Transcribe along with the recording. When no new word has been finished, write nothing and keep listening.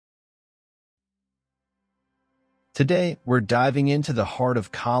Today, we're diving into the heart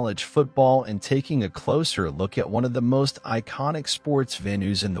of college football and taking a closer look at one of the most iconic sports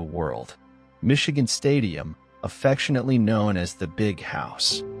venues in the world, Michigan Stadium, affectionately known as the Big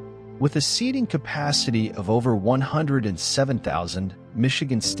House. With a seating capacity of over 107,000,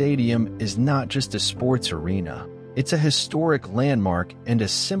 Michigan Stadium is not just a sports arena. It's a historic landmark and a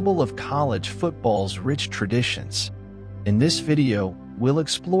symbol of college football's rich traditions. In this video, we'll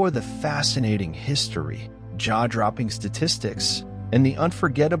explore the fascinating history, jaw-dropping statistics, and the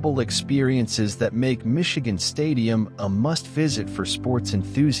unforgettable experiences that make Michigan Stadium a must-visit for sports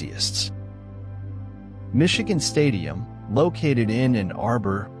enthusiasts. Michigan Stadium, located in Ann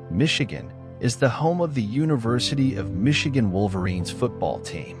Arbor, Michigan, is the home of the University of Michigan Wolverines football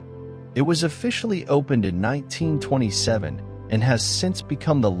team. It was officially opened in 1927 and has since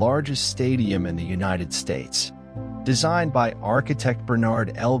become the largest stadium in the United States. Designed by architect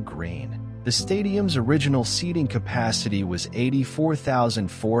Bernard L. Green, the stadium's original seating capacity was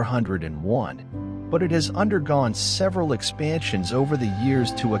 84,401, but it has undergone several expansions over the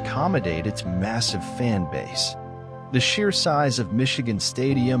years to accommodate its massive fan base. The sheer size of Michigan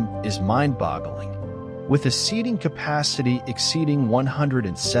Stadium is mind-boggling. With a seating capacity exceeding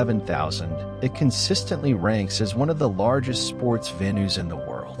 107,000, it consistently ranks as one of the largest sports venues in the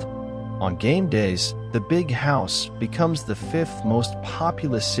world. On game days, the Big House becomes the fifth most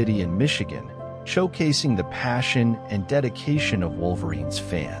populous city in Michigan, showcasing the passion and dedication of Wolverines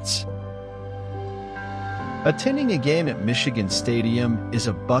fans. Attending a game at Michigan Stadium is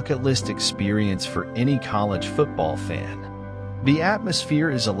a bucket list experience for any college football fan. The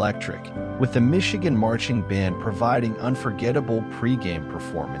atmosphere is electric, with the Michigan Marching Band providing unforgettable pregame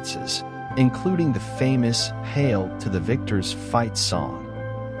performances, including the famous "Hail to the Victors" fight song.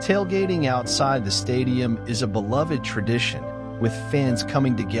 Tailgating outside the stadium is a beloved tradition, with fans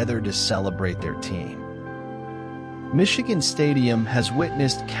coming together to celebrate their team. Michigan Stadium has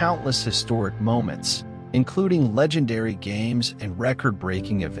witnessed countless historic moments, including legendary games and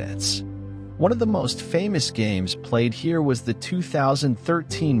record-breaking events. One of the most famous games played here was the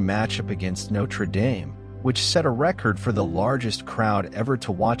 2013 matchup against Notre Dame, which set a record for the largest crowd ever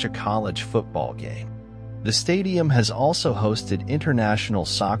to watch a college football game. The stadium has also hosted international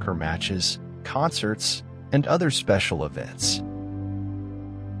soccer matches, concerts, and other special events.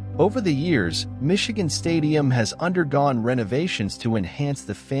 Over the years, Michigan Stadium has undergone renovations to enhance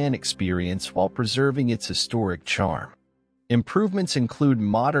the fan experience while preserving its historic charm. Improvements include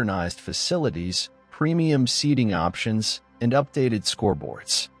modernized facilities, premium seating options, and updated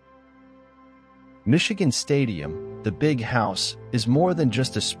scoreboards. Michigan Stadium, the Big House, is more than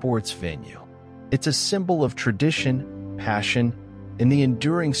just a sports venue. It's a symbol of tradition, passion, and the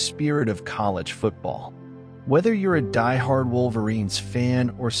enduring spirit of college football. Whether you're a die-hard Wolverines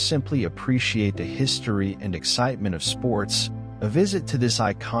fan or simply appreciate the history and excitement of sports, a visit to this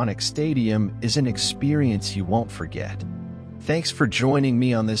iconic stadium is an experience you won't forget. Thanks for joining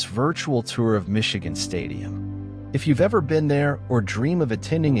me on this virtual tour of Michigan Stadium. If you've ever been there or dream of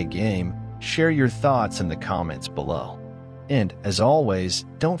attending a game, share your thoughts in the comments below. And, as always,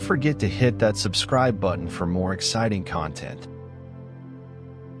 don't forget to hit that subscribe button for more exciting content.